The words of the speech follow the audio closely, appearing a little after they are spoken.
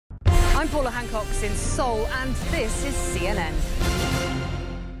I'm Paula Hancock's in Seoul, and this is CNN.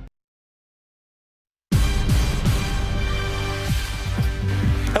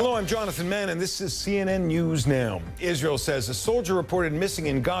 Hello, I'm Jonathan Mann, and this is CNN News Now. Israel says a soldier reported missing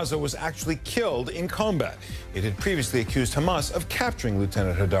in Gaza was actually killed in combat. It had previously accused Hamas of capturing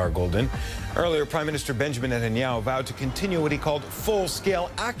Lieutenant Hadar Goldin. Earlier, Prime Minister Benjamin Netanyahu vowed to continue what he called full-scale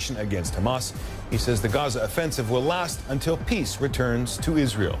action against Hamas. He says the Gaza offensive will last until peace returns to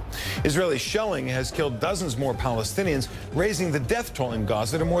Israel. Israeli shelling has killed dozens more Palestinians, raising the death toll in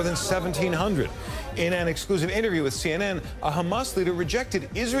Gaza to more than 1,700. In an exclusive interview with CNN, a Hamas leader rejected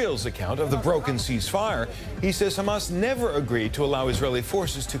Israel's account of the broken ceasefire. He says Hamas never agreed to allow Israeli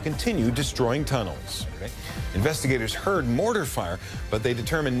forces to continue destroying tunnels. Investigators heard mortar fire, but they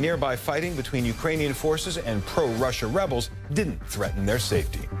determined nearby fighting between Ukrainian forces and pro-Russia rebels didn't threaten their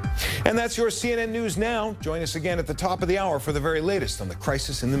safety. And that's your CNN News Now. Join us again at the top of the hour for the very latest on the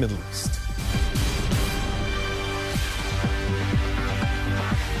crisis in the Middle East.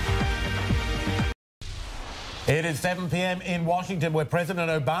 It is 7 p.m. in Washington, where President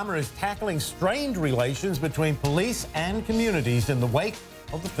Obama is tackling strained relations between police and communities in the wake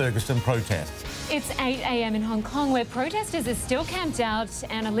of the Ferguson protests. It's 8 a.m. in Hong Kong, where protesters are still camped out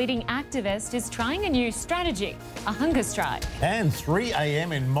and a leading activist is trying a new strategy, a hunger strike. And 3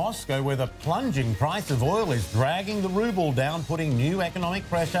 a.m. in Moscow, where the plunging price of oil is dragging the ruble down, putting new economic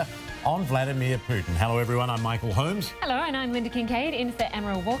pressure on Vladimir Putin. Hello, everyone. I'm Michael Holmes. Hello, and I'm Lynda Kinkade, in for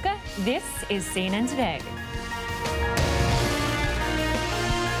Emerald Walker. This is CNN Today.